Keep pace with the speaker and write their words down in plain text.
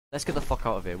Let's get the fuck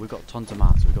out of here. We've got tons of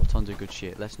mats. We've got tons of good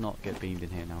shit. Let's not get beamed in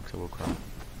here now, because I will cry.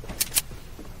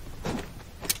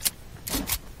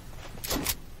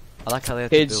 I like how they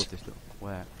had to build this little...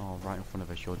 Where? Oh, right in front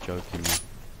of us. You're joking me.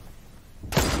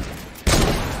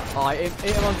 Oh, I hit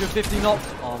 150 knots.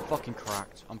 Oh, I'm fucking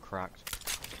cracked. I'm cracked.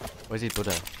 Where's his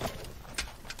Buddha?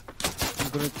 I'm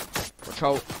gonna... Watch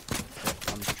out.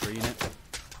 I'm just treeing it.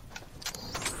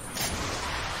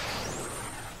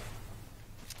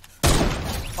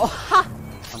 Oh, ha!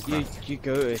 You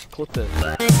go to it, clip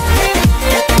it.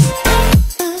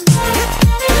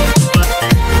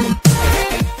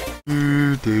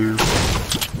 You do.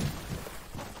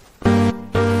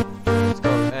 Let's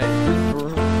go, hey.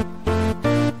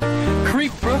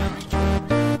 Creeper.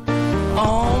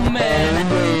 Oh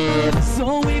man.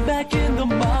 So we back in the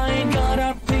mine, got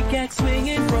our pickaxe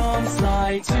swinging from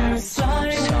side to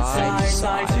side,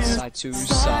 Side to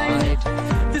side.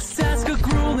 This task a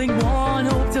grueling one,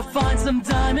 hope to find some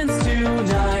diamonds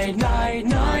tonight,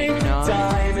 diamonds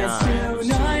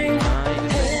tonight.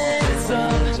 Heads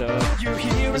up, you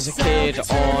hear There's a kid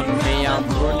on me, I'm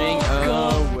running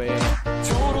away.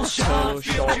 Total shot,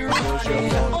 feel your body.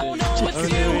 Oh no,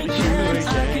 it's you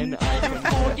again. Never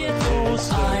forget those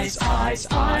eyes.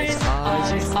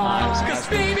 Cause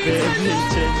baby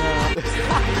tonight,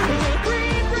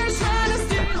 creepers trying to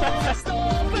steal our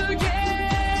stuff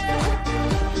again.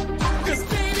 Cause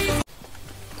baby.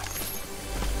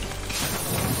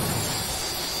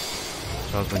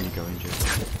 Charles, when you go injured.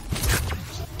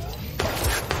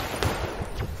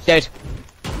 Dead.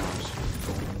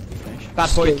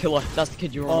 Bad boy killer. That's the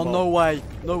kid you were on Oh, about. no way.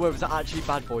 No way, was that actually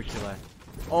bad boy killer?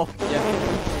 Oh,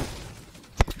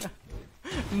 Yeah.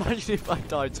 imagine if I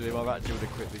died to him, I actually would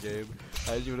have quit the game.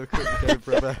 I actually would have quit the game,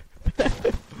 brother.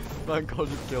 Thank God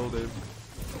you killed him.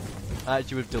 I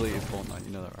actually would have deleted Fortnite,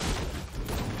 you know that,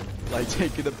 right? Like,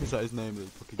 taking the piss out his name.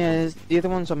 Yeah, the other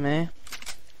one's on me.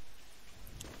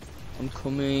 I'm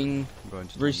coming. I'm going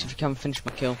to Reese, if you can finish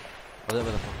my kill. whatever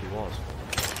the fuck he was.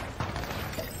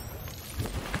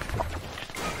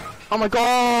 Oh my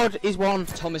god, he's one.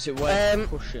 Thomas, it went.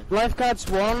 Pushing. Lifeguard's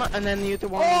one, and then the other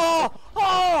one. Oh!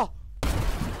 Oh!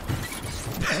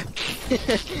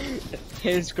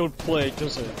 Here's good play,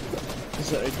 does it?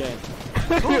 Does it again?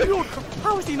 Oh,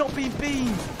 how is he not being beamed?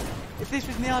 If this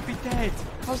was me, I'd be dead.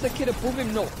 How's the kid above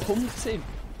him not pumped him?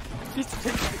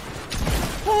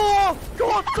 Oh!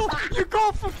 Go on, go on! You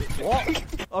got fucking what?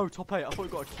 Oh, top 8. I thought you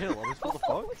got a kill. I was what the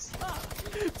fuck? What's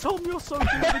that? Tom, you're so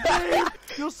good at the game.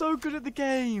 You're so good at the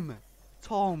game,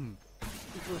 Tom.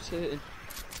 He's rotating.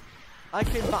 I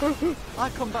came back. I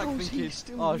come back How's he thinking,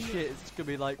 still oh in shit, it's gonna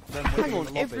be like them Hang waiting in on,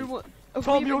 the lobby. everyone. have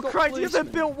Tom, we you're even got cracked. He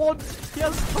hasn't placement? built once. He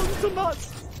has tons of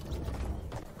nuts.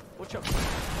 Watch out!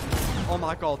 Oh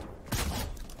my god!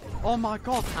 Oh my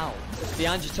god! How?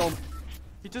 Behind you, Tom.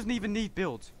 He doesn't even need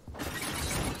builds.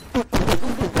 Oh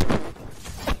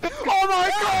my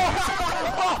god!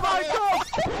 Oh my god!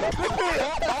 Clip it!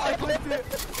 I clipped it!